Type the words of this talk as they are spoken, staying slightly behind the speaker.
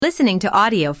Listening to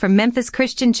audio from Memphis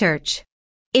Christian Church.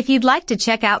 If you'd like to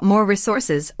check out more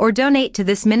resources or donate to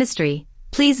this ministry,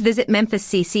 please visit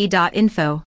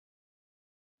memphiscc.info.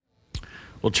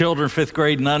 Well, children 5th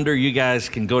grade and under, you guys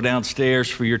can go downstairs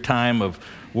for your time of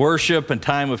worship and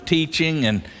time of teaching.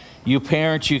 And you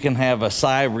parents, you can have a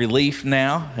sigh of relief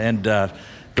now. And the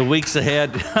weeks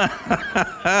ahead,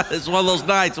 it's one of those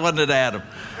nights, wasn't it, Adam?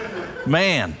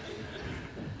 Man,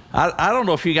 I don't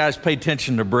know if you guys pay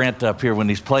attention to Brent up here when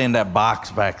he's playing that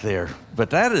box back there,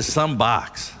 but that is some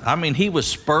box. I mean, he was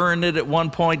spurring it at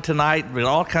one point tonight with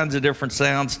all kinds of different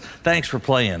sounds. Thanks for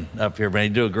playing up here, man. You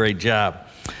do a great job.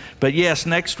 But yes,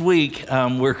 next week,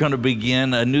 we're going to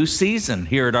begin a new season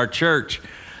here at our church.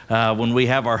 When we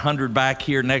have our 100 back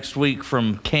here next week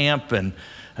from camp and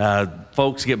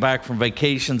folks get back from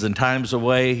vacations and times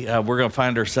away, we're going to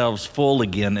find ourselves full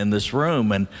again in this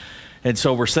room. And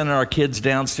so we're sending our kids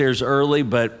downstairs early,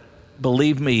 but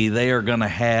believe me, they are going to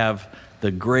have the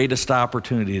greatest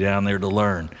opportunity down there to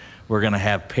learn. We're going to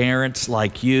have parents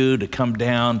like you to come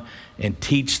down and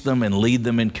teach them and lead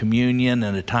them in communion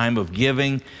and a time of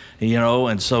giving, you know.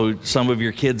 And so some of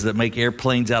your kids that make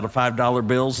airplanes out of $5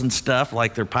 bills and stuff,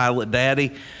 like their pilot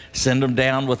daddy, send them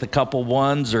down with a couple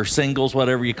ones or singles,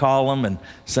 whatever you call them, and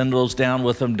send those down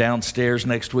with them downstairs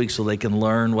next week so they can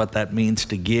learn what that means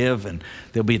to give. And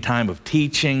there'll be a time of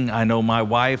teaching. I know my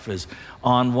wife is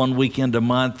on one weekend a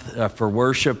month for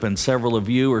worship, and several of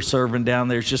you are serving down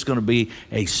there. It's just going to be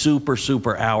a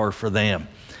super hour for them.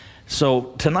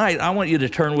 So tonight, I want you to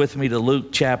turn with me to Luke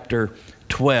chapter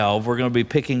 12. We're going to be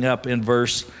picking up in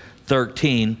verse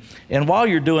 13. And while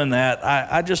you're doing that,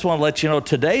 I just want to let you know,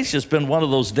 today's just been one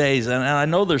of those days, and I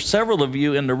know there's several of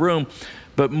you in the room,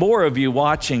 but more of you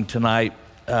watching tonight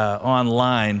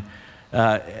online,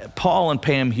 Paul and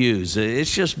Pam Hughes.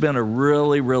 It's just been a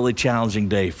really challenging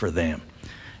day for them.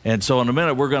 And so in a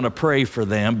minute, we're going to pray for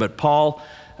them, but Paul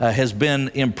has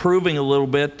been improving a little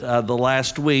bit the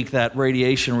last week. That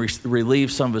radiation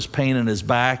relieved some of his pain in his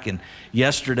back, and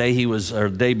yesterday or the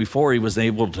day before, he was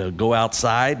able to go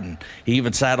outside, and he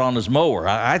even sat on his mower.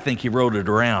 I think he rode it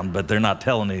around, but they're not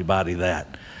telling anybody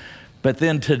that. But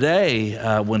then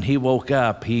today, when he woke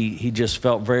up, he just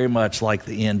felt very much like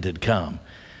the end had come.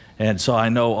 And so I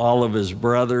know all of his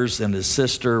brothers and his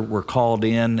sister were called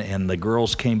in, and the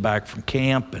girls came back from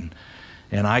camp, and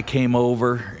I came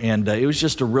over, and it was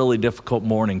just a really difficult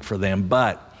morning for them.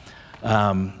 But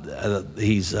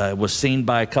he's was seen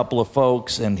by a couple of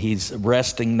folks, and he's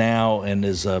resting now and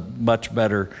is a much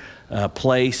better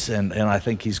place, and I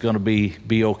think he's going to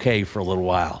be okay for a little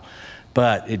while.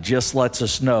 But it just lets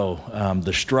us know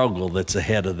the struggle that's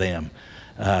ahead of them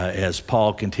as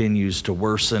Paul continues to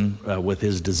worsen with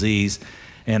his disease,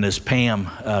 and as Pam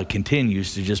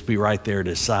continues to just be right there at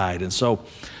his side. And so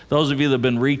those of you that have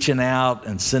been reaching out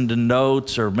and sending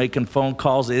notes or making phone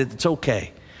calls, it's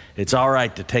okay. It's all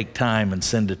right to take time and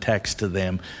send a text to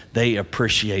them. They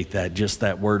appreciate that, just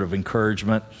that word of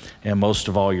encouragement, and most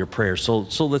of all, your prayers. So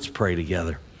let's pray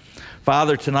together.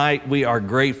 Father, tonight we are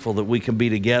grateful that we can be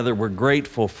together. We're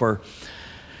grateful for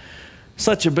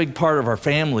such a big part of our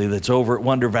family that's over at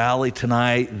Wonder Valley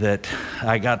tonight that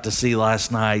I got to see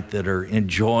last night, that are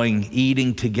enjoying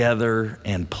eating together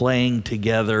and playing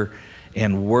together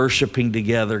and worshiping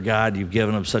together. God, you've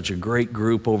given them such a great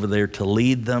group over there to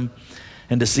lead them.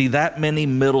 And to see that many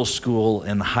middle school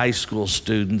and high school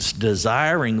students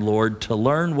desiring, Lord, to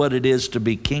learn what it is to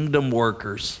be kingdom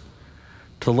workers,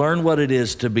 to learn what it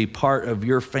is to be part of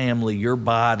your family, your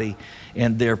body,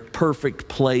 and their perfect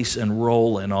place and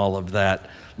role in all of that.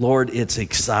 Lord, it's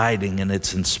exciting and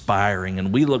it's inspiring,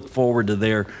 and we look forward to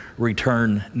their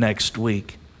return next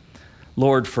week.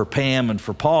 Lord, for Pam and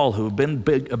for Paul, who have been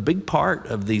a big part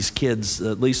of these kids,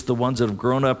 at least the ones that have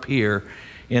grown up here,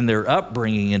 in their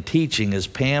upbringing and teaching, as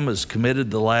Pam has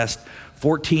committed the last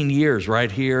 14 years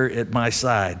right here at my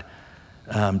side,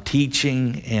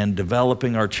 teaching and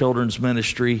developing our children's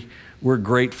ministry. We're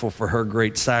grateful for her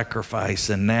great sacrifice.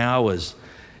 And now as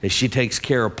she takes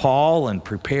care of Paul and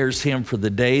prepares him for the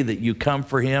day that you come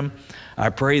for him, I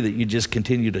pray that you just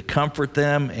continue to comfort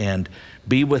them and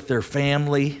be with their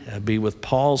family, be with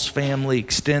Paul's family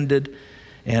extended.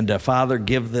 And Father,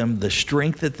 give them the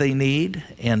strength that they need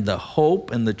and the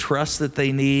hope and the trust that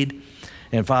they need.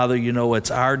 And Father, you know, it's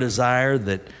our desire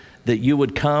that you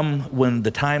would come when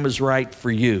the time is right for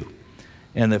you.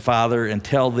 And that, Father,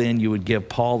 until then, you would give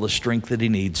Paul the strength that he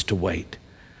needs to wait.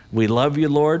 We love you,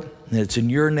 Lord, and it's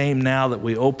in your name now that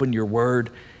we open your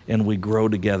word and we grow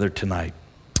together tonight.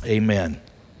 Amen.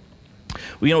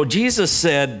 Well, you know, Jesus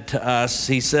said to us,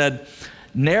 he said,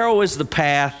 narrow is the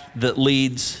path that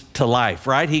leads to life,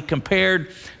 right? He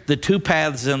compared the two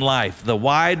paths in life, the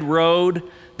wide road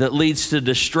that leads to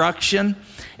destruction,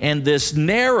 and this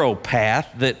narrow path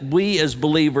that we as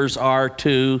believers are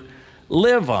to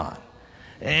live on.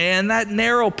 And that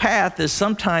narrow path is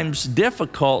sometimes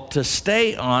difficult to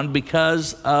stay on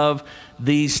because of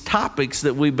these topics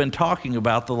that we've been talking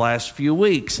about the last few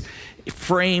weeks,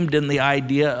 framed in the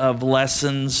idea of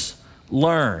lessons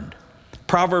learned.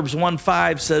 Proverbs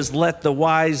 1:5 says, "Let the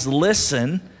wise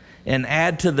listen and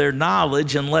add to their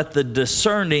knowledge, and let the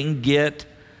discerning get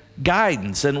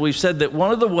guidance." And we've said that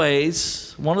one of the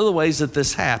ways that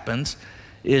this happens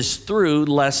is through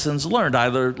lessons learned,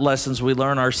 either lessons we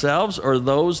learn ourselves or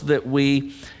those that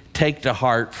we take to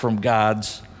heart from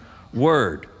God's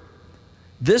Word.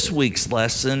 This week's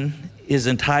lesson is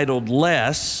entitled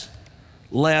Less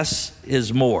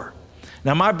is More.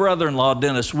 Now, my brother-in-law,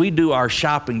 Dennis, we do our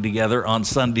shopping together on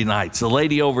Sunday nights. The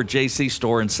lady over at JC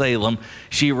Store in Salem,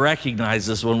 she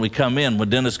recognizes when we come in. When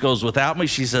Dennis goes without me,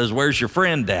 she says, "Where's your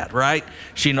friend at?" Right?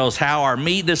 She knows how our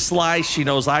meat is sliced. She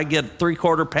knows I get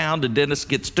 3/4 pound and Dennis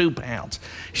gets 2 pounds.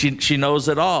 She knows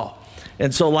it all.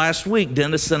 And so last week,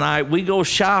 Dennis and I, we go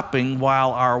shopping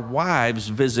while our wives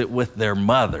visit with their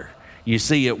mother. You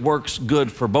see, it works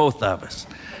good for both of us.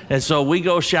 And so we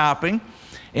go shopping.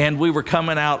 And we were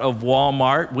coming out of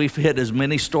Walmart. We've hit as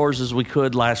many stores as we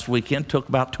could last weekend. Took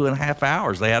about 2.5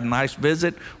 hours. They had a nice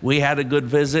visit. We had a good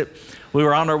visit. We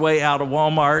were on our way out of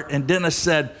Walmart, and Dennis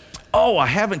said, "Oh, I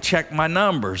haven't checked my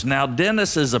numbers." Now,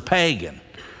 Dennis is a pagan,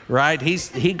 right?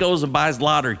 He goes and buys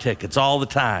lottery tickets all the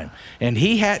time. And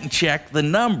he hadn't checked the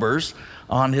numbers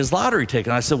on his lottery ticket.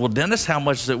 And I said, "Well, Dennis, how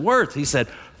much is it worth?" He said,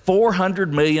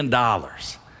 $400 million.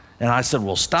 And I said,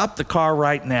 "Well, stop the car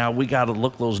right now. We got to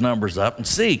look those numbers up and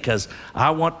see, because I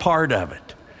want part of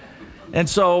it." And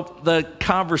so the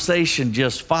conversation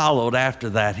just followed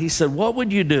after that. He said, "What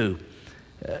would you do?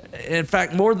 In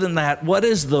fact, more than that, what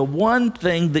is the one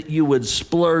thing that you would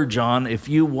splurge on if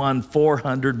you won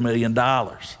 $400 million?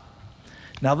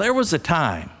 Now, there was a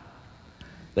time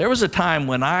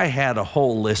when I had a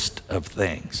whole list of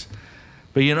things.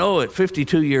 But you know, at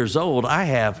 52 years old, I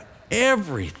have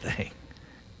everything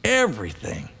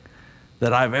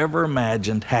that I've ever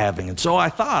imagined having. And so I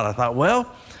thought, well,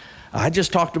 I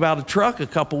just talked about a truck a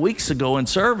couple weeks ago in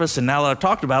service, and now that I've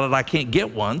talked about it, I can't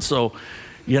get one. So,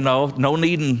 you know, no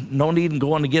need in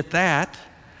going to get that.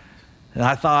 And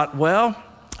I thought, well,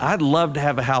 I'd love to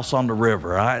have a house on the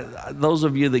river. Those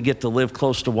of you that get to live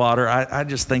close to water, I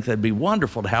just think that'd be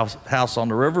wonderful to have a house on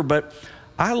the river. But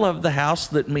I love the house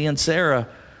that me and Sarah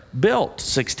built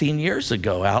 16 years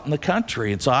ago out in the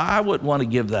country. And so I wouldn't want to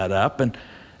give that up. And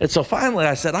so finally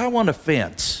I said, I want a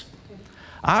fence.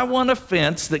 I want a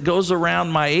fence that goes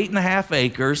around my 8.5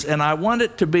 acres, and I want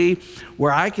it to be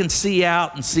where I can see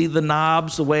out and see the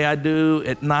knobs the way I do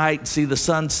at night and see the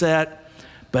sunset.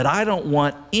 But I don't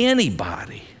want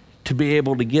anybody to be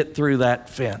able to get through that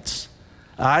fence.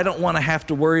 I don't want to have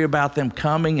to worry about them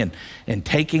coming and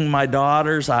taking my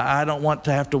daughters. I don't want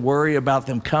to have to worry about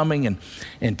them coming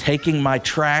and taking my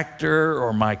tractor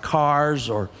or my cars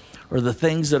or the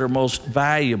things that are most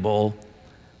valuable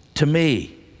to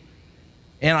me.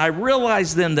 And I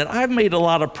realized then that I've made a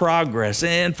lot of progress.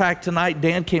 In fact, tonight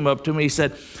Dan came up to me, he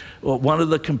said, well, one of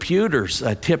the computers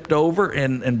tipped over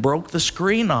and broke the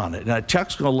screen on it. And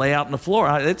Chuck's going to lay out on the floor.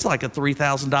 It's like a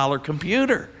 $3,000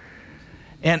 computer.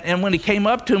 And when he came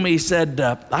up to me, he said,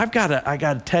 I got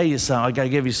to tell you something. I got to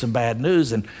give you some bad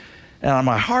news. And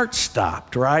my heart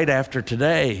stopped right after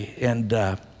today.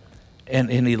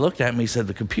 And he looked at me, he said,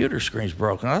 the computer screen's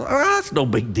broken. I thought, oh, that's no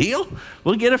big deal.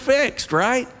 We'll get it fixed,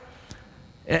 right?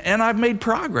 And I've made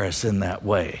progress in that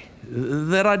way,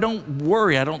 that I don't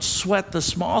worry, I don't sweat the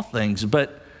small things.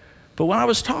 But when I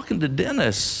was talking to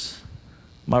Dennis,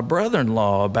 my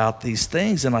brother-in-law, about these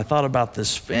things, and I thought about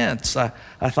this fence, I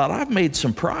thought I've made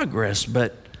some progress,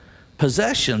 but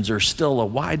possessions are still a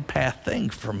wide path thing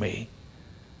for me.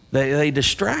 They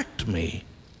distract me.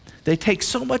 They take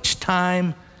so much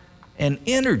time and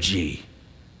energy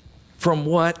from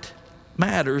what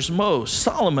matters most.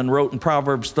 Solomon wrote in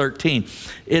Proverbs 13,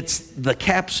 it's the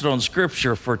capstone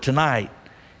scripture for tonight.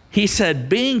 He said,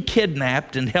 being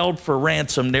kidnapped and held for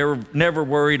ransom never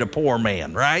worried a poor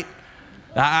man, right?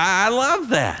 I love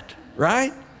that,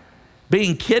 right?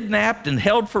 Being kidnapped and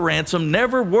held for ransom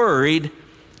never worried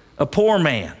a poor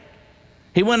man.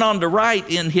 He went on to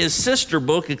write in his sister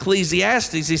book,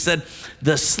 Ecclesiastes, he said,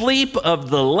 the sleep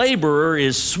of the laborer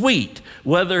is sweet,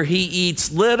 whether he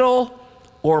eats little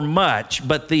or much,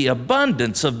 but the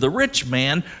abundance of the rich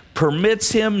man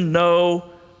permits him no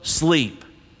sleep.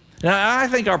 Now, I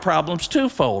think our problem's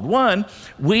twofold. One,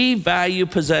 we value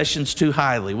possessions too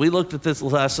highly. We looked at this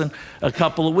lesson a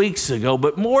couple of weeks ago,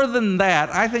 but more than that,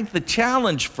 I think the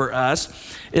challenge for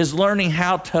us is learning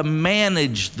how to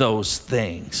manage those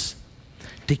things,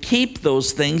 to keep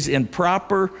those things in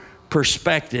proper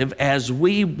perspective as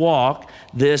we walk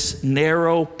this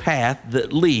narrow path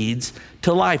that leads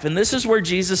to life. And this is where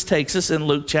Jesus takes us in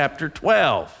Luke chapter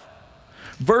 12.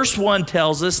 Verse 1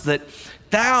 tells us that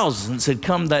thousands had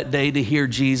come that day to hear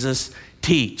Jesus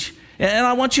teach. And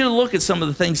I want you to look at some of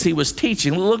the things he was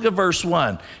teaching. Look at verse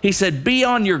 1. He said, be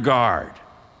on your guard.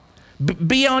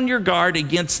 Be on your guard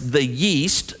against the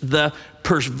yeast, the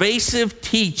pervasive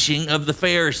teaching of the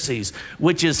Pharisees,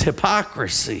 which is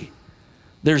hypocrisy.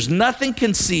 There's nothing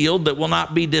concealed that will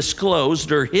not be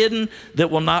disclosed, or hidden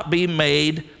that will not be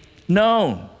made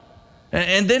known.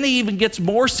 And then he even gets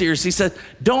more serious. He said,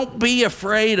 don't be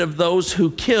afraid of those who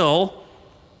kill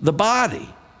the body,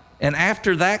 and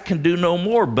after that can do no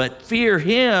more, but fear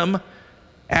him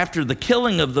after the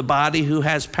killing of the body who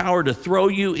has power to throw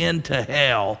you into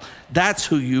hell. That's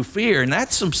who you fear. And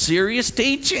that's some serious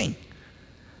teaching.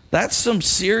 That's some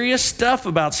serious stuff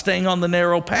about staying on the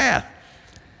narrow path.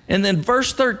 And then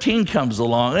verse 13 comes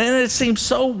along, and it seems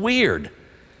so weird,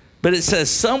 but it says,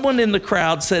 someone in the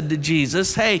crowd said to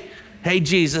Jesus, hey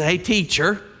Jesus, hey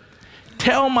teacher,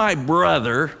 tell my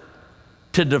brother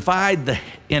to divide the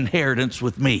inheritance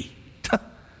with me.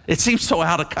 It seems so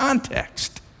out of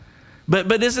context.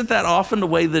 But isn't that often the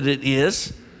way that it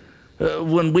is?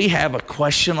 When we have a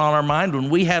question on our mind, when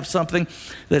we have something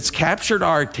that's captured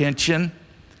our attention,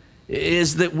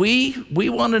 is that we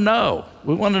want to know.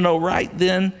 We want to know right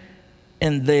then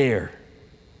and there.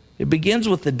 It begins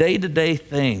with the day-to-day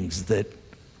things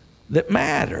that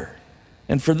matter.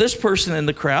 And for this person in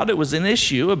the crowd, it was an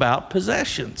issue about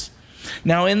possessions.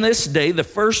 Now, in this day, the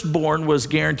firstborn was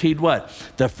guaranteed what?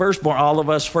 The firstborn, all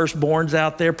of us firstborns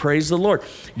out there, praise the Lord.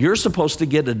 You're supposed to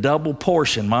get a double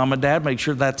portion. Mom and Dad, make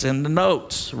sure that's in the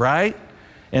notes, right?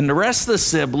 And the rest of the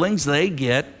siblings, they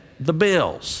get the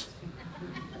bills.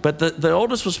 But the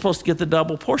oldest was supposed to get the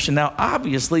double portion. Now,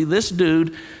 obviously, this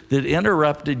dude that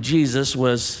interrupted Jesus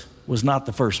was not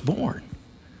the firstborn,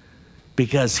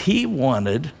 because he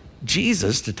wanted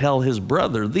Jesus to tell his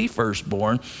brother, the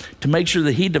firstborn, to make sure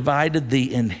that he divided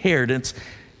the inheritance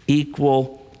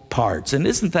equal parts. And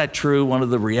isn't that true? One of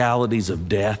the realities of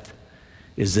death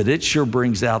is that it sure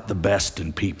brings out the best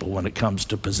in people when it comes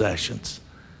to possessions.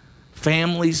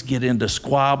 Families get into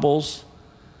squabbles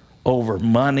over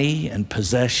money and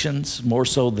possessions more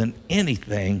so than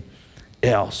anything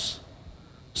else.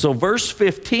 So verse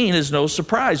 15 is no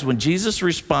surprise when Jesus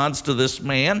responds to this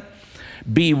man,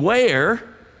 beware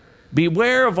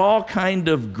of all kind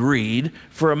of greed,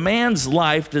 for a man's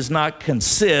life does not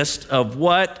consist of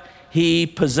what he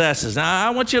possesses. Now,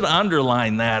 I want you to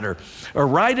underline that or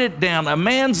write it down. A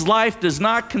man's life does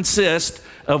not consist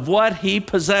of what he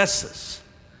possesses.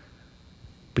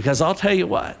 Because I'll tell you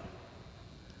what,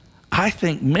 I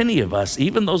think many of us,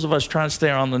 even those of us trying to stay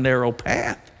on the narrow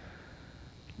path,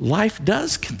 life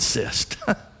does consist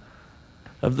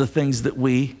of the things that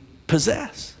we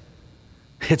possess.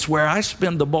 It's where I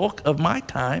spend the bulk of my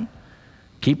time,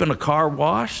 keeping a car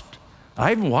washed.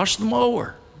 I even wash the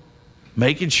mower,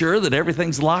 making sure that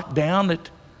everything's locked down at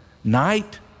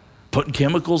night, putting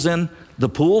chemicals in the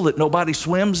pool that nobody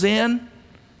swims in.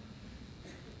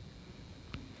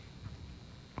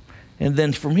 And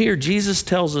then from here, Jesus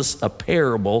tells us a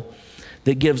parable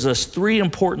that gives us three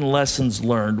important lessons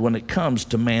learned when it comes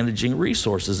to managing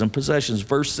resources and possessions.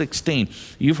 Verse 16,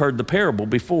 you've heard the parable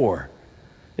before.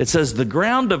 It says, the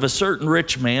ground of a certain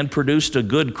rich man produced a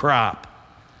good crop.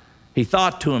 He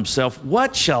thought to himself,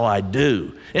 what shall I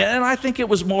do? And I think it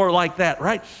was more like that,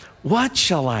 right? What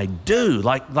shall I do?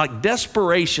 Like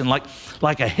desperation,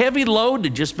 like a heavy load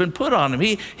had just been put on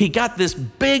him. He got this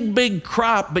big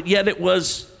crop, but yet it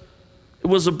was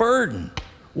a burden.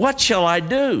 What shall I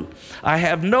do? I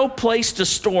have no place to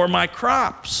store my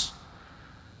crops.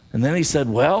 And then he said,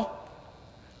 well,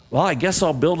 I guess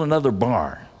I'll build another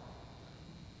barn.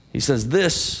 He says,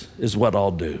 this is what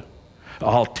I'll do.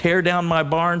 I'll tear down my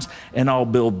barns and I'll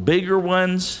build bigger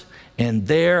ones, and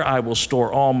there I will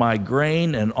store all my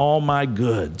grain and all my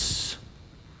goods.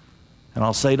 And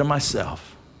I'll say to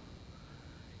myself,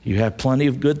 you have plenty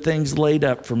of good things laid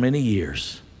up for many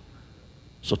years.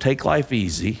 So take life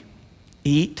easy,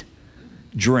 eat,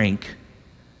 drink,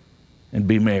 and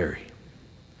be merry.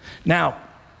 Now,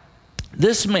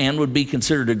 this man would be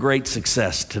considered a great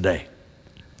success today,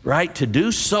 right? To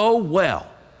do so well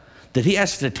that he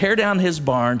has to tear down his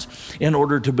barns in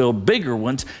order to build bigger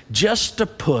ones just to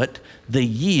put the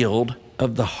yield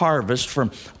of the harvest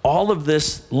from all of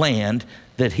this land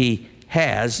that he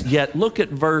has. Yet look at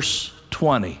verse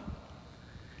 20.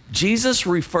 Jesus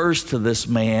refers to this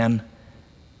man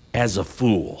as a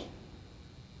fool.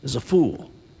 As a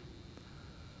fool.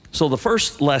 So the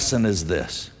first lesson is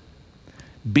this.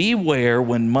 Beware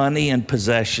when money and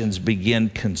possessions begin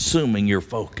consuming your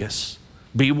focus.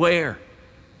 Beware.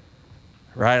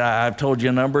 Right? I've told you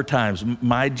a number of times,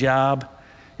 my job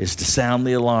is to sound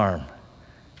the alarm.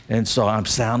 And so I'm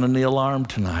sounding the alarm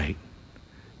tonight.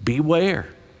 Beware.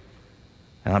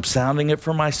 And I'm sounding it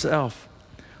for myself.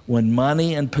 When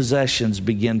money and possessions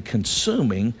begin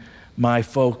consuming my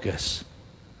focus.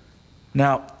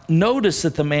 Now, notice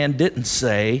that the man didn't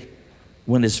say,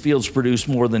 when his fields produced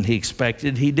more than he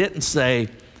expected, he didn't say,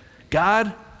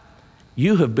 God,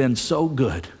 you have been so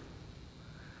good.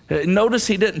 Notice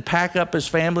he didn't pack up his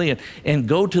family and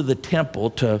go to the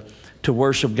temple to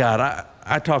worship God.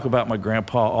 I talk about my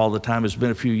grandpa all the time. It's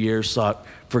been a few years, so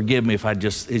forgive me if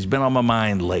he's been on my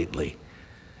mind lately.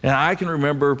 And I can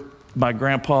remember my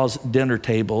grandpa's dinner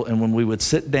table, and when we would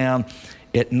sit down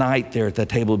at night there at that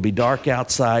table, it would be dark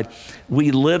outside.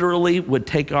 We literally would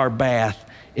take our bath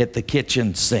at the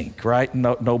kitchen sink, right?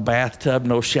 No bathtub,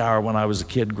 no shower when I was a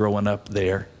kid growing up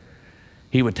there.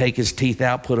 He would take his teeth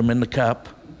out, put them in the cup,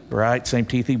 right? Same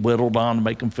teeth he whittled on to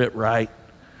make them fit right.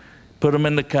 Put them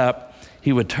in the cup.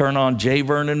 He would turn on J.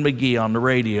 Vernon McGee on the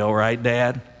radio, right,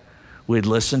 Dad? We'd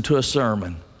listen to a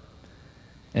sermon.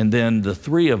 And then the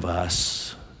three of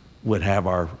us would have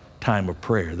our time of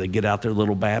prayer. They'd get out their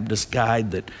little Baptist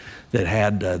guide that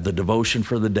had the devotion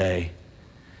for the day.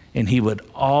 And he would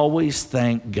always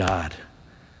thank God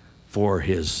for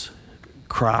his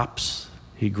crops.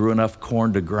 He grew enough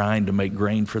corn to grind to make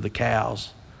grain for the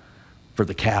cows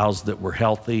that were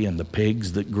healthy, and the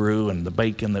pigs that grew, and the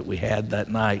bacon that we had that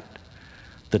night,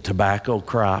 the tobacco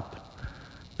crop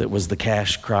that was the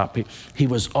cash crop. He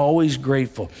was always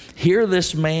grateful. Here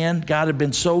this man, God had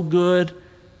been so good,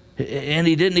 and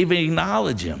he didn't even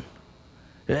acknowledge him.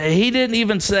 He didn't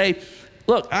even say,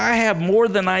 look, I have more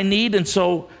than I need, and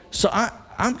so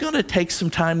I'm going to take some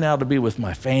time now to be with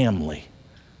my family,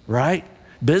 right?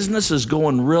 Business is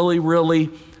going really,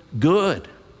 really good.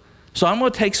 So I'm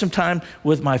going to take some time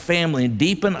with my family and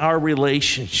deepen our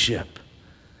relationship.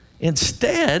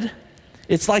 Instead,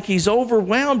 it's like he's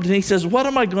overwhelmed, and he says, what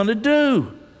am I going to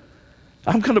do?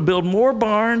 I'm going to build more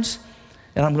barns,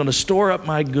 and I'm going to store up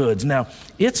my goods. Now,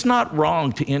 it's not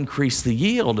wrong to increase the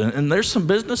yield, and there's some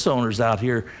business owners out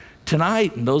here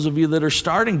tonight, and those of you that are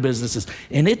starting businesses,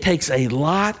 and it takes a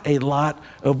lot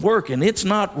of work, and it's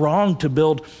not wrong to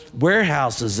build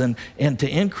warehouses and to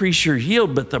increase your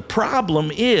yield, but the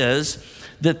problem is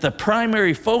that the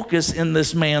primary focus in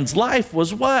this man's life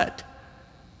was what?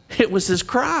 It was his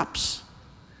crops.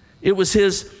 It was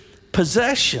his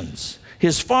possessions.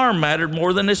 His farm mattered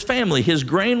more than his family. His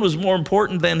grain was more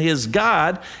important than his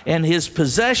God, and his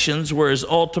possessions were his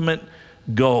ultimate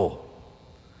goal.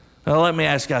 Now, let me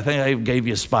ask you, I think I gave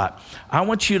you a spot. I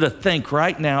want you to think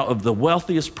right now of the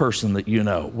wealthiest person that you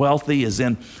know. Wealthy is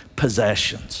in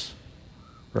possessions,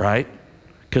 right?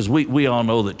 Because we all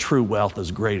know that true wealth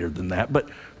is greater than that. But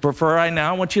for right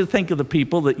now, I want you to think of the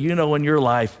people that you know in your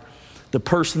life, the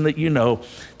person that you know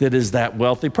that is that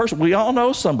wealthy person. We all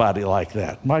know somebody like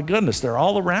that. My goodness, they're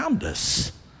all around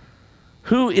us.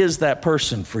 Who is that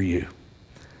person for you?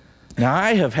 Now,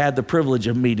 I have had the privilege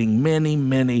of meeting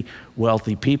many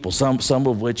wealthy people, some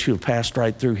of which who have passed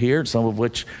right through here, and some of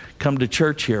which come to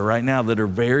church here right now that are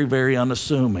very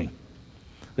unassuming.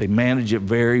 They manage it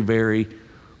very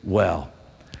well.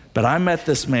 But I met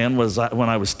this man when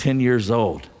I was 10 years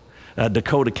old.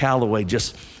 Dakota Calloway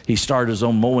he started his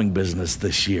own mowing business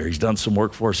this year. He's done some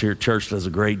work for us here at church, does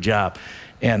a great job.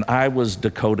 And I was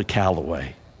Dakota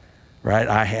Calloway. Right?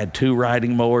 I had 2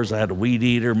 riding mowers. I had a weed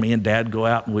eater. Me and Dad go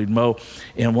out and we'd mow.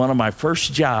 And one of my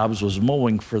first jobs was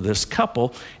mowing for this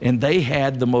couple, and they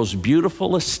had the most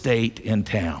beautiful estate in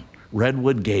town.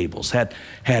 Redwood Gables had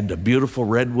the beautiful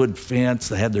redwood fence.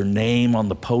 They had their name on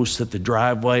the posts at the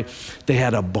driveway. They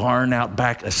had a barn out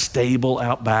back, a stable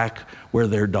out back where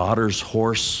their daughter's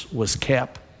horse was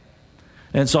kept.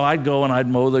 And so I'd go and I'd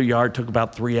mow their yard. It took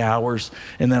about 3 hours,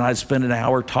 and then I'd spend an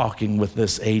hour talking with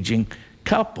this aging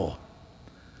couple.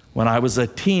 When I was a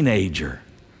teenager,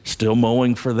 still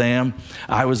mowing for them,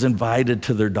 I was invited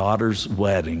to their daughter's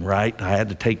wedding, right? I had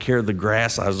to take care of the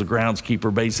grass. I was the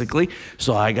groundskeeper, basically,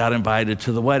 so I got invited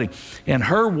to the wedding. And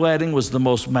her wedding was the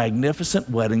most magnificent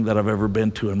wedding that I've ever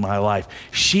been to in my life.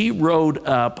 She rode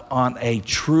up on a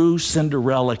true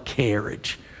Cinderella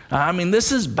carriage. I mean,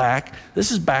 this is back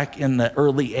in the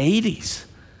early 80s.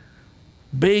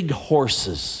 Big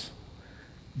horses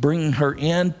bringing her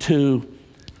into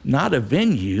not a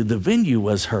venue. The venue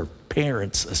was her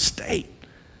parents' estate.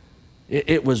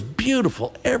 It was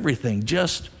beautiful, everything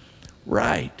just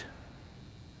right.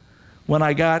 When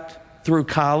I got through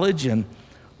college and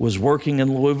was working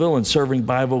in Louisville and serving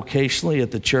bivocationally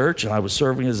at the church, and I was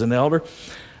serving as an elder,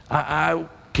 I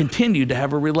continued to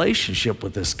have a relationship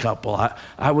with this couple.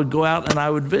 I would go out and I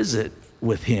would visit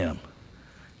with him.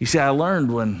 You see, I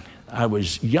learned when I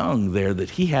was young there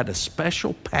that he had a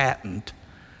special patent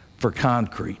for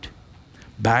concrete.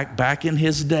 Back in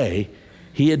his day,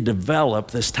 he had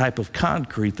developed this type of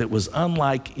concrete that was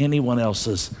unlike anyone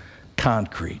else's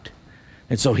concrete.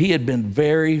 And so he had been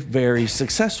very, very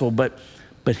successful, but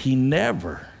he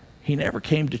never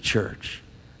came to church.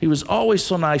 He was always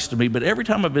so nice to me, but every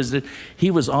time I visited,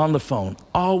 he was on the phone,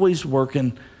 always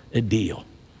working a deal.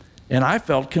 And I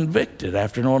felt convicted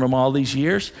after knowing him all these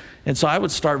years. And so I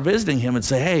would start visiting him and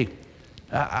say, hey,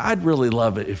 I'd really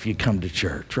love it if you come to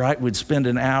church, right? We'd spend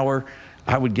an hour.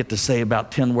 I would get to say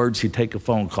about 10 words, he'd take a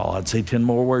phone call. I'd say 10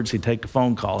 more words, he'd take a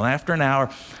phone call. And after an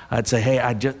hour, I'd say, hey,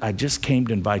 I just came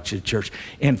to invite you to church.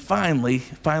 And finally,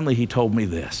 he told me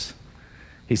this.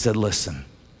 He said, listen,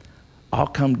 I'll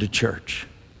come to church,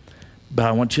 but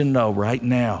I want you to know right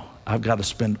now, I've got to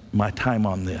spend my time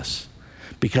on this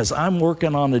because I'm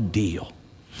working on a deal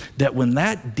that when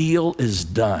that deal is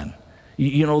done,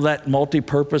 you know that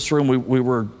multi-purpose room, we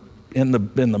were in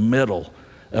the middle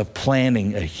of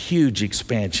planning a huge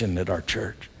expansion at our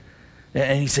church.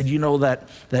 And he said, you know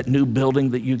that new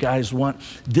building that you guys want?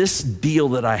 This deal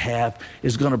that I have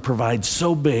is going to provide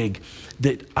so big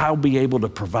that I'll be able to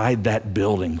provide that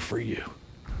building for you.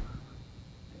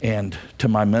 And to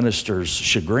my minister's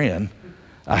chagrin,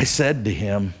 I said to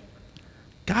him,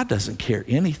 God doesn't care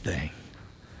anything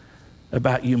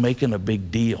about you making a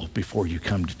big deal before you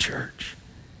come to church.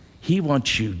 He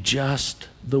wants you just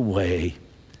the way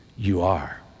you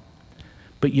are.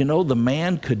 But you know, the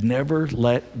man could never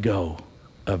let go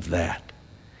of that.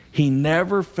 He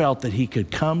never felt that he could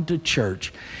come to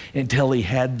church until he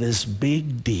had this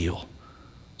big deal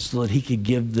so that he could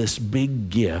give this big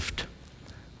gift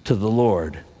to the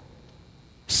Lord.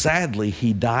 Sadly,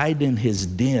 he died in his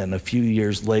den a few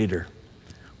years later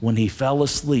when he fell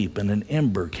asleep and an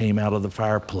ember came out of the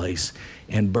fireplace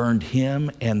and burned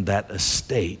him and that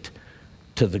estate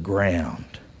to the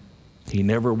ground. He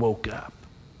never woke up.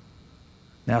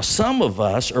 Now, some of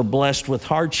us are blessed with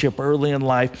hardship early in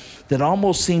life that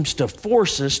almost seems to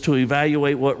force us to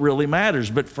evaluate what really matters.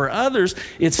 But for others,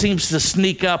 it seems to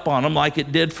sneak up on them like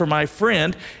it did for my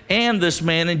friend and this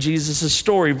man in Jesus'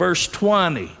 story. Verse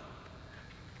 20,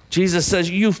 Jesus says,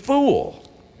 you fool,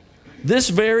 this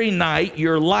very night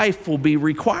your life will be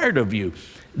required of you.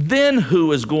 Then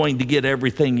who is going to get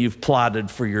everything you've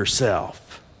plotted for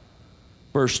yourself?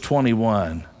 Verse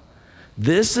 21.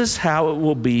 This is how it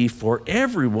will be for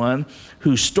everyone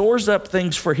who stores up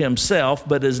things for himself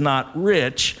but is not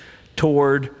rich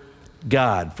toward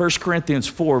God. 1 Corinthians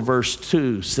 4 verse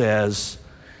 2 says,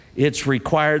 it's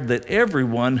required that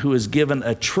everyone who is given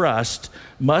a trust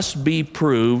must be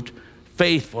proved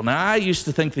faithful. Now, I used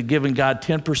to think that giving God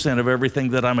 10% of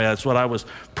everything that I'm at, that's what I was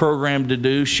programmed to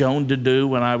do, shown to do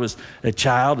when I was a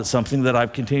child. It's something that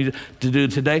I've continued to do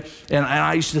today. And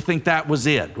I used to think that was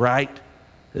it, right?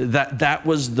 That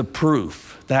was the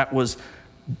proof. That was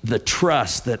the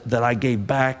trust that I gave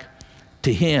back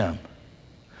to him.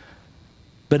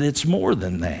 But it's more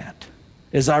than that.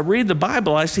 As I read the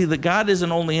Bible, I see that God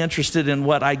isn't only interested in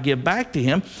what I give back to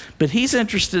him, but he's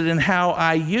interested in how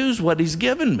I use what he's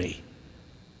given me.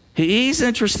 He's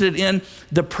interested in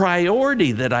the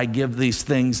priority that I give these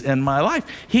things in my life.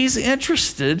 He's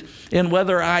interested in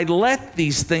whether I let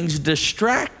these things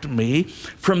distract me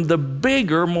from the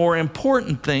bigger, more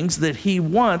important things that he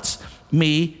wants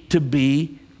me to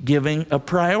be giving a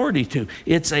priority to.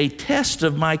 It's a test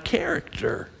of my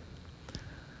character.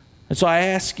 And so I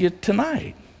ask you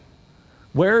tonight,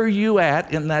 where are you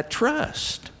at in that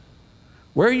trust?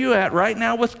 Where are you at right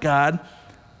now with God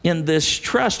in this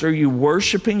trust? Are you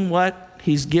worshiping what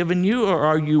he's given you, or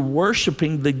are you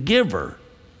worshiping the giver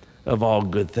of all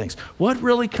good things? What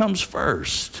really comes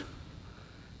first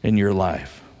in your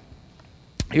life?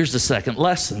 Here's the second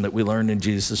lesson that we learned in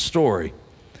Jesus' story,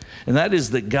 and that is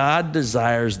that God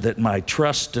desires that my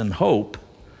trust and hope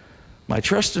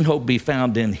be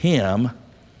found in him,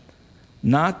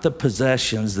 not the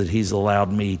possessions that he's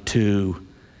allowed me to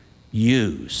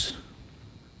use.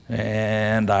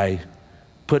 And I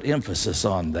put emphasis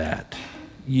on that.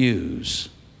 Use.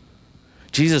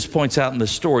 Jesus points out in the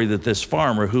story that this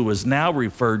farmer, who was now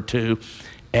referred to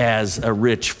as a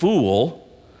rich fool,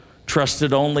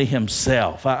 trusted only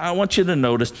himself. I want you to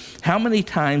notice how many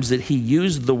times that he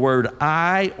used the word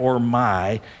I or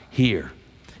my here.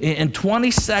 In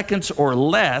 20 seconds or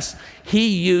less, he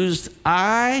used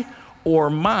I or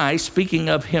my, speaking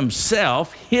of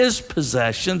himself, his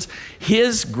possessions,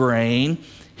 his grain,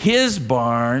 his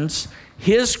barns,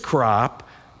 his crop,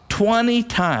 20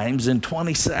 times in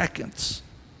 20 seconds.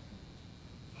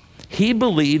 He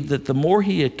believed that the more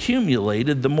he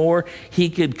accumulated, the more he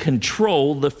could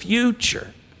control the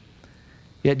future.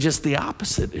 Yet just the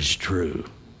opposite is true.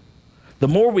 The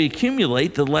more we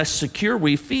accumulate, the less secure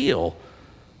we feel.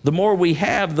 The more we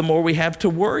have to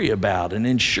worry about and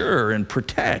insure and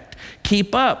protect,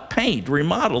 keep up, paint,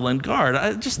 remodel, and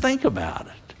guard. Just think about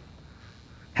it.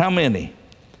 How many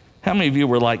of you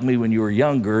were like me when you were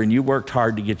younger and you worked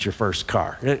hard to get your first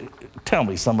car? Tell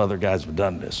me some other guys have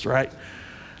done this, right?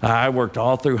 I worked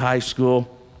all through high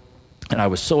school, and I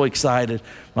was so excited.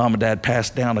 Mom and Dad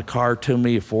passed down a car to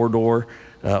me, a 4-door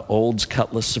Olds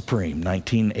Cutlass Supreme,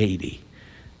 1980.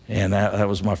 And that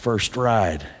was my first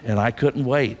ride, and I couldn't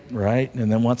wait, right?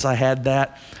 And then once I had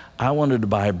that, I wanted to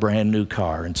buy a brand new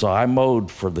car. And so I mowed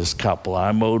for this couple.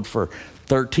 I mowed for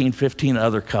 13, 15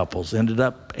 other couples, ended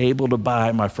up able to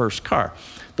buy my first car.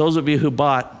 Those of you who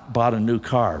bought a new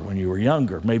car when you were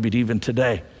younger, maybe even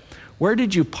today, where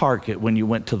did you park it when you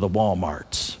went to the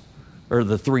Walmarts or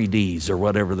the 3Ds or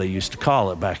whatever they used to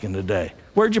call it back in the day?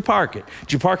 Where'd you park it?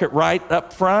 Did you park it right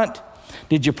up front?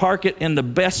 Did you park it in the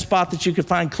best spot that you could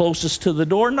find closest to the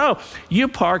door? No, you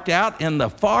parked out in the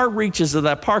far reaches of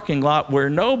that parking lot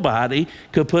where nobody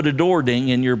could put a door ding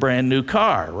in your brand new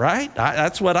car, right?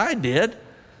 That's what I did.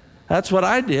 That's what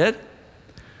I did.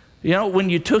 You know, when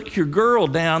you took your girl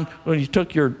down, when you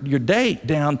took your date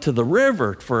down to the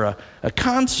river for a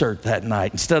concert that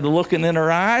night, instead of looking in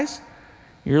her eyes,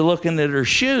 you're looking at her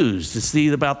shoes to see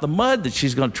about the mud that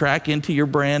she's going to track into your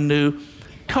brand new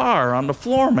car on the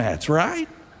floor mats, right?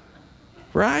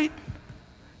 Right?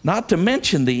 Not to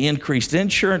mention the increased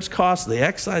insurance costs, the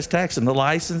excise tax, and the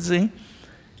licensing.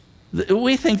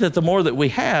 We think that the more that we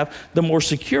have, the more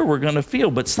secure we're going to feel.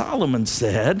 But Solomon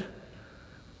said,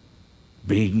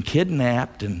 being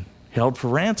kidnapped and held for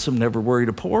ransom never worried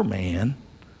a poor man.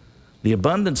 The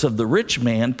abundance of the rich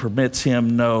man permits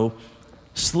him no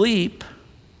sleep.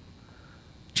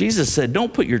 Jesus said,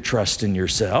 don't put your trust in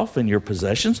yourself and your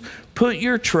possessions. Put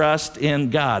your trust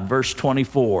in God. Verse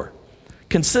 24.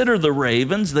 Consider the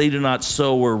ravens, they do not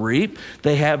sow or reap.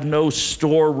 They have no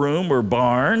storeroom or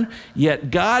barn,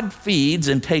 yet God feeds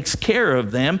and takes care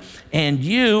of them, and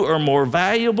you are more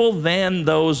valuable than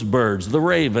those birds. The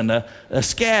raven, a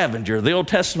scavenger, the Old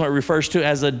Testament refers to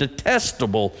as a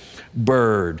detestable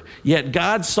bird. Yet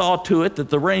God saw to it that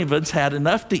the ravens had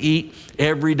enough to eat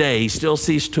every day. He still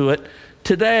sees to it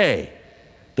today.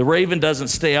 The raven doesn't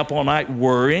stay up all night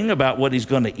worrying about what he's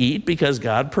going to eat because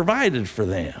God provided for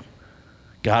them.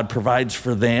 God provides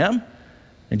for them,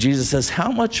 and Jesus says,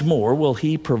 how much more will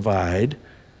he provide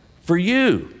for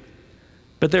you?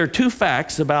 But there are two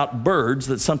facts about birds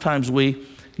that sometimes we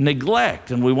neglect,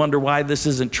 and we wonder why this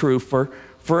isn't true for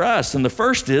us. And the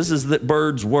first is that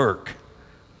birds work.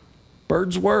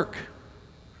 Birds work.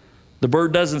 The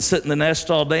bird doesn't sit in the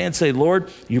nest all day and say, Lord,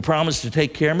 you promised to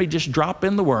take care of me, just drop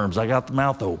in the worms. I got the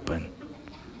mouth open.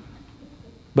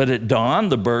 But at dawn,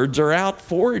 the birds are out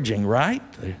foraging, right?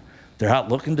 They're out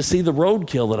looking to see the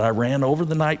roadkill that I ran over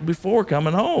the night before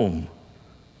coming home.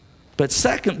 But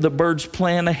second, the birds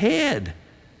plan ahead.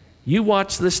 You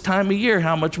watch this time of year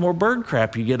how much more bird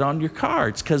crap you get on your car.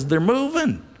 It's because they're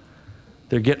moving.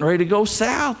 They're getting ready to go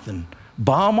south and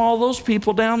bomb all those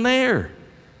people down there.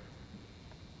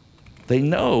 They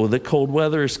know that cold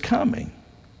weather is coming.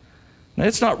 Now,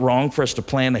 it's not wrong for us to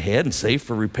plan ahead and save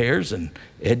for repairs and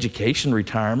education,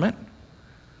 retirement.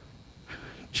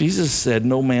 Jesus said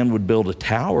no man would build a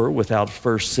tower without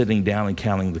first sitting down and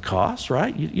counting the costs,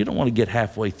 right? You don't want to get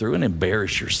halfway through and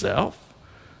embarrass yourself,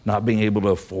 not being able to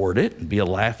afford it and be a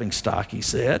laughingstock, he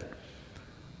said.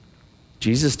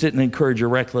 Jesus didn't encourage a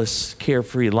reckless,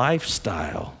 carefree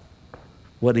lifestyle.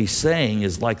 What he's saying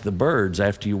is like the birds,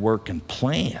 after you work and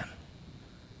plan,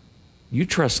 you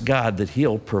trust God that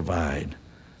he'll provide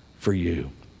for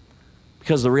you.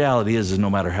 Because the reality is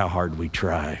no matter how hard we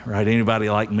try, right? Anybody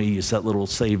like me, you set little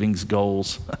savings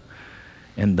goals.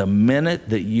 And the minute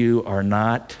that you are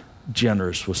not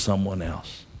generous with someone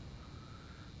else,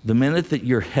 the minute that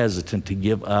you're hesitant to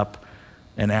give up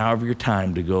an hour of your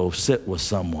time to go sit with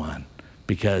someone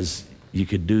because you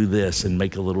could do this and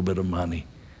make a little bit of money,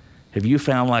 have you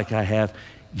found, like I have,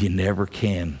 you never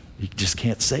can. You just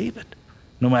can't save it.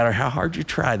 No matter how hard you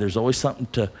try, there's always something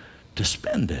to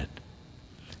spend it.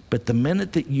 But the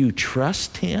minute that you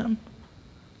trust him,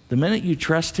 The minute you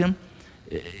trust him,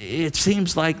 it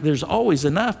seems like there's always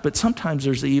enough, but sometimes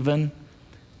there's even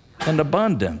an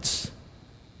abundance.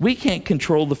 We can't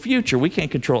control the future. We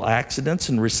can't control accidents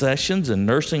and recessions and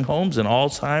nursing homes and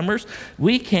Alzheimer's.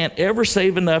 We can't ever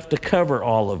save enough to cover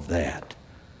all of that.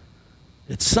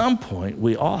 At some point,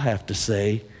 we all have to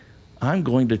say, I'm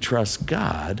going to trust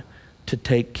God to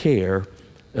take care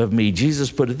of me.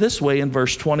 Jesus put it this way in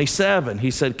verse 27. He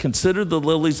said, consider the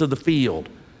lilies of the field.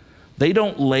 They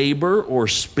don't labor or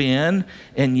spin,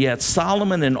 and yet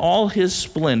Solomon in all his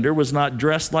splendor was not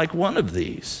dressed like one of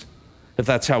these. If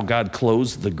that's how God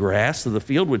clothes the grass of the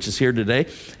field, which is here today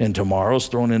and tomorrow is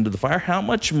thrown into the fire, how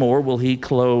much more will he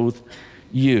clothe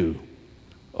you,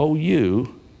 O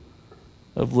you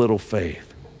of little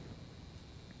faith?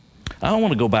 I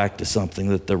want to go back to something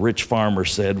that the rich farmer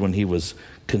said when he was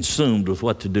consumed with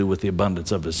what to do with the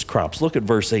abundance of his crops. Look at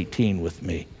verse 18 with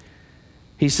me.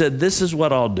 He said, this is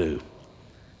what I'll do.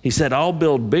 He said, I'll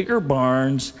build bigger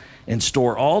barns and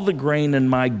store all the grain in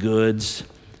my goods,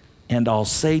 and I'll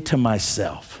say to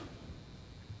myself,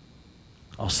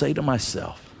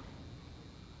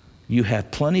 you have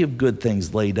plenty of good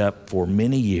things laid up for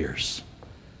many years.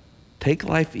 Take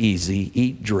life easy,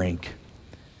 eat, drink,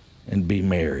 and be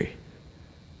merry.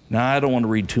 Now, I don't want to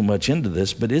read too much into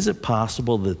this, but is it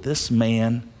possible that this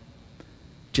man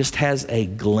just has a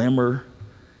glimmer,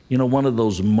 one of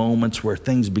those moments where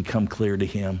things become clear to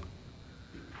him?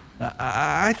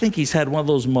 I think he's had one of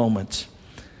those moments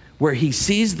where he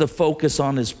sees the focus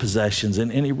on his possessions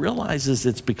and he realizes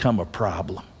it's become a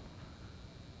problem.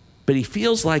 But he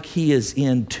feels like he is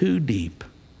in too deep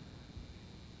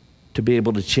to be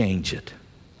able to change it.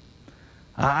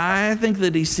 I think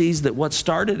that he sees that what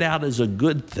started out as a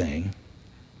good thing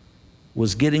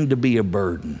was getting to be a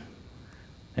burden.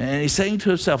 And he's saying to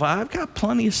himself, I've got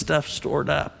plenty of stuff stored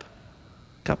up.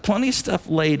 Got plenty of stuff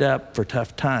laid up for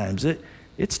tough times.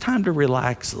 It's time to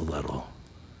relax a little.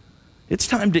 It's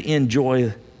time to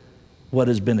enjoy what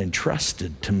has been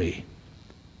entrusted to me.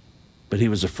 But he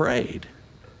was afraid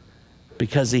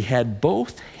because he had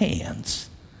both hands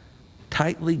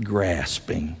tightly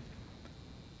grasping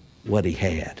what he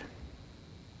had.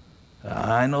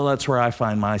 I know that's where I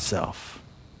find myself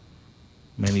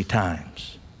many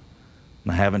times.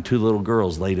 Now, having two little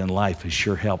girls late in life has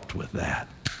sure helped with that.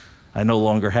 I no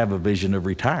longer have a vision of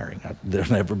retiring.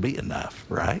 There'll never be enough,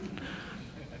 right?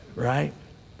 Right?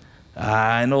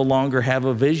 I no longer have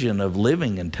a vision of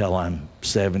living until I'm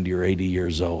 70 or 80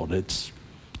 years old. It's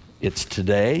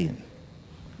today.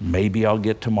 Maybe I'll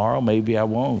get tomorrow, maybe I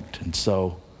won't. And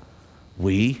so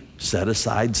we set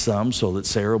aside some so that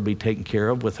Sarah will be taken care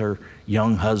of with her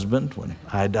young husband when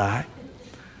I die.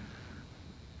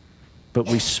 But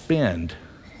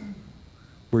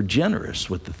we're generous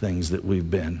with the things that we've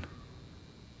been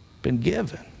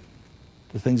given,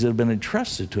 the things that have been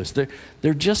entrusted to us.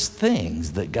 They're just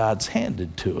things that God's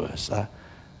handed to us.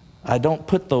 I don't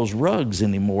put those rugs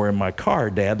anymore in my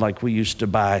car, Dad, like we used to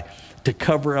buy to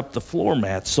cover up the floor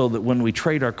mats so that when we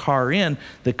trade our car in,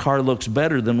 the car looks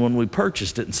better than when we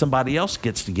purchased it and somebody else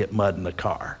gets to get mud in the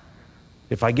car.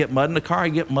 If I get mud in the car, I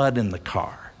get mud in the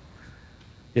car.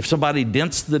 If somebody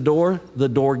dents the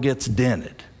door gets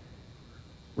dented,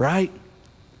 right?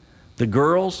 The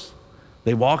girls,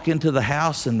 they walk into the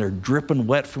house and they're dripping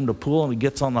wet from the pool and it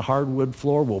gets on the hardwood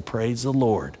floor. Well, praise the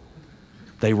Lord.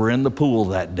 They were in the pool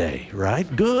that day, right?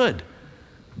 Good.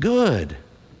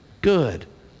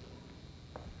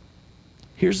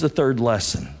 Here's the third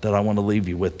lesson that I want to leave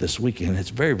you with this weekend. It's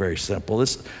very, very simple.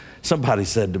 Somebody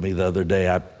said to me the other day,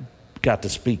 I got to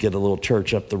speak at a little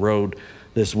church up the road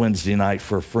this Wednesday night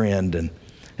for a friend, and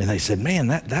they said, man,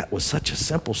 that was such a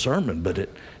simple sermon, but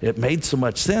it made so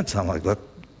much sense. I'm like,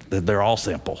 they're all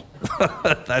simple.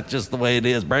 That's just the way it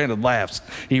is. Brandon laughs.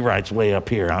 He writes way up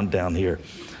here. I'm down here.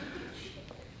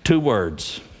 2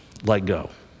 words, let go.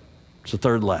 It's the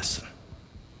third lesson.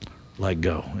 Let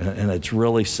go. And it's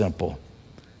really simple.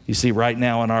 You see, right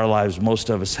now in our lives, most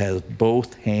of us have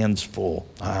both hands full.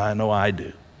 I know I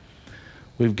do.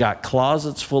 We've got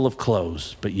closets full of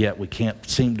clothes, but yet we can't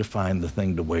seem to find the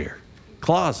thing to wear.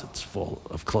 Closets full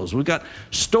of clothes. We've got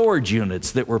storage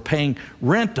units that we're paying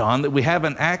rent on that we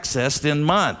haven't accessed in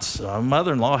months. Our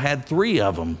mother-in-law had 3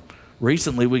 of them.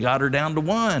 Recently, we got her down to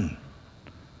 1.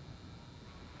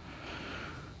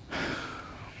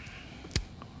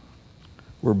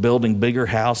 We're building bigger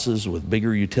houses with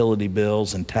bigger utility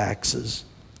bills and taxes.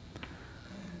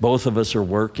 Both of us are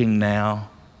working now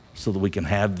so that we can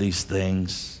have these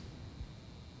things.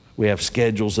 We have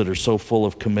schedules that are so full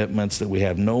of commitments that we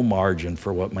have no margin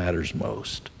for what matters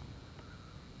most.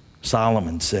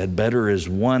 Solomon said, better is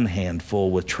one handful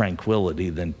with tranquility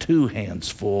than two hands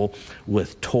full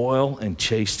with toil and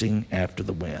chasing after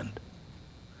the wind.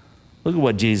 Look at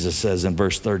what Jesus says in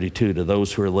verse 32 to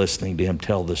those who are listening to him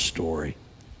tell this story.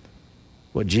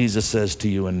 What Jesus says to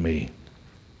you and me.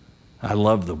 I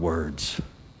love the words.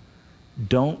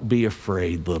 Don't be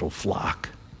afraid, little flock.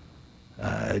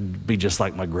 It'd be just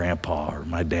like my grandpa or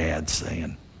my dad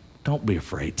saying, don't be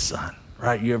afraid, son.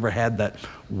 Right? You ever had that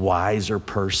wiser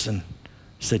person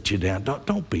sit you down?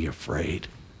 Don't be afraid.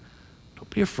 Don't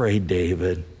be afraid,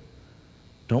 David.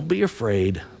 Don't be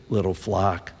afraid, little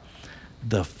flock.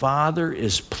 The Father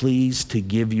is pleased to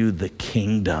give you the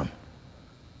kingdom.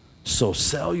 So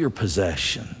sell your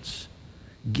possessions.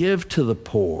 Give to the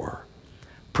poor.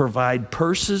 Provide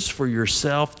purses for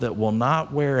yourself that will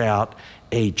not wear out,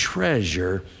 a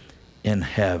treasure in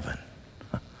heaven.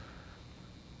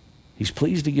 He's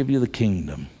pleased to give you the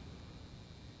kingdom.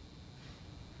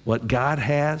 What God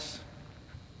has,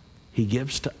 he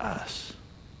gives to us,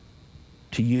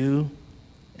 to you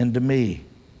and to me.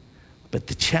 But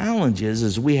the challenge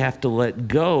is we have to let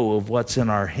go of what's in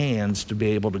our hands to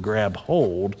be able to grab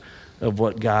hold of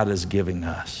what God is giving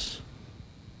us.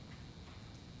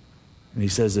 And he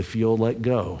says, if you'll let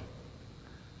go,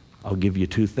 I'll give you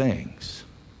two things.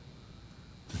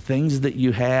 The things that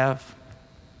you have,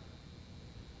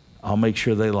 I'll make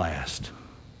sure they last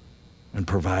and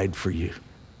provide for you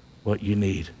what you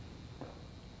need.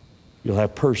 You'll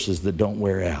have purses that don't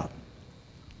wear out.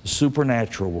 The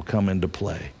supernatural will come into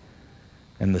play.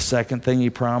 And the second thing he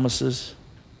promises,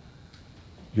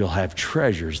 you'll have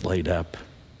treasures laid up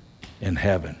in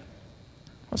heaven.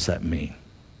 What's that mean?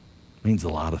 It means a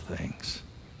lot of things.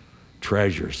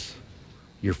 Treasures,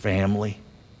 your family,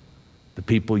 the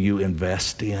people you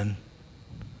invest in,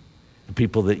 the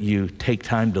people that you take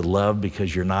time to love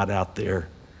because you're not out there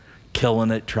killing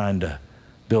it, trying to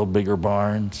build bigger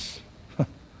barns.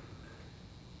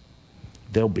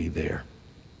 They'll be there.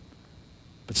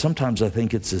 But sometimes I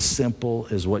think it's as simple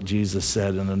as what Jesus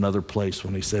said in another place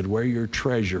when he said, where your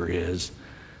treasure is,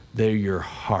 there your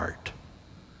heart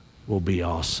will be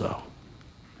also.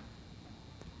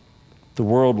 The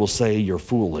world will say you're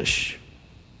foolish.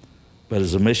 But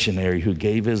as a missionary who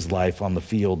gave his life on the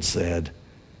field said,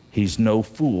 he's no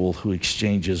fool who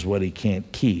exchanges what he can't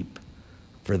keep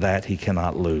for that he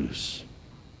cannot lose.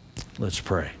 Let's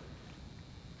pray.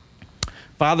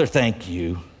 Father, thank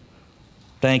you.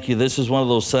 Thank you. This is one of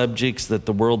those subjects that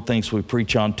the world thinks we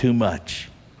preach on too much.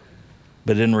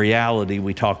 But in reality,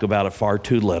 we talk about it far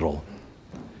too little.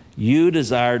 You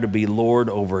desire to be Lord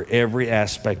over every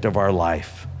aspect of our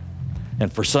life.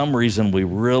 And for some reason, we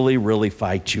really, really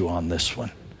fight you on this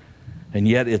one. And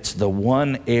yet it's the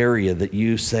one area that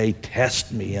you say,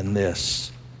 test me in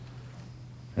this.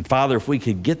 And Father, if we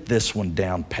could get this one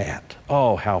down pat,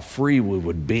 oh, how free we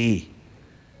would be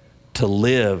to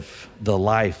live the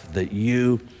life that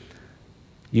you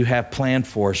have planned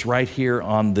for us right here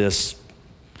on this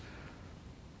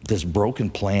broken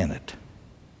planet.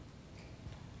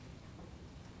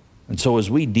 And so as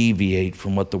we deviate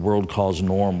from what the world calls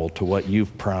normal to what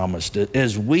you've promised,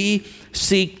 as we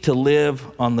seek to live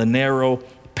on the narrow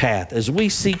path, as we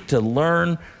seek to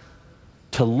learn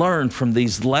from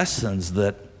these lessons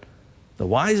that the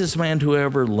wisest man who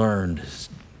ever learned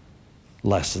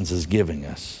lessons is giving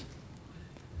us.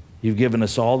 You've given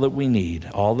us all that we need,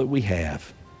 all that we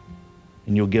have,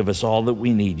 and you'll give us all that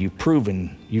we need. You've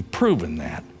proven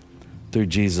that through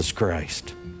Jesus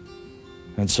Christ.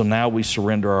 And so now we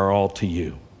surrender our all to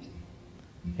you.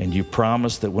 And you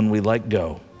promise that when we let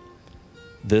go,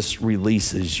 this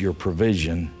releases your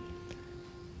provision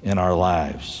in our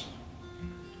lives.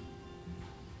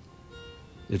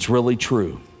 It's really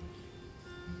true.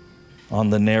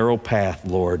 On the narrow path,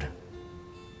 Lord,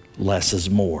 less is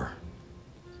more.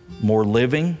 More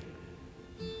living,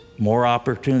 more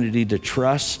opportunity to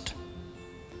trust,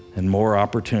 and more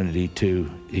opportunity to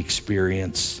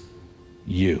experience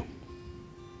you.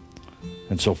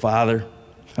 And so, Father,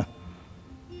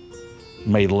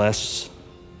 may less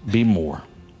be more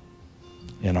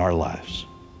in our lives.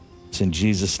 It's in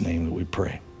Jesus' name that we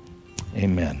pray.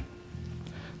 Amen.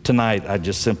 Tonight, I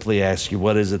just simply ask you,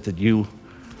 what is it that you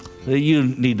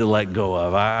need to let go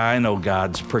of? I know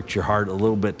God's pricked your heart a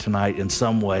little bit tonight in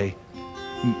some way.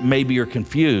 Maybe you're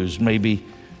confused. Maybe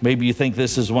you think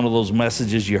this is one of those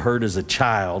messages you heard as a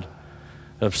child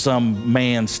of some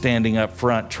man standing up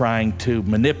front trying to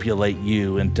manipulate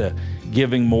you into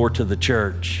giving more to the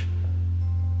church.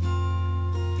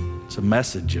 It's a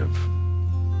message of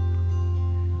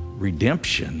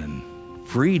redemption and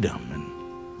freedom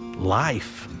and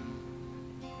life.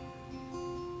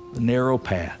 The narrow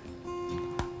path.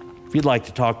 If you'd like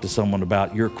to talk to someone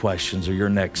about your questions or your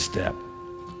next step,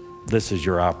 this is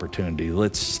your opportunity.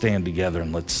 Let's stand together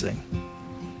and let's sing.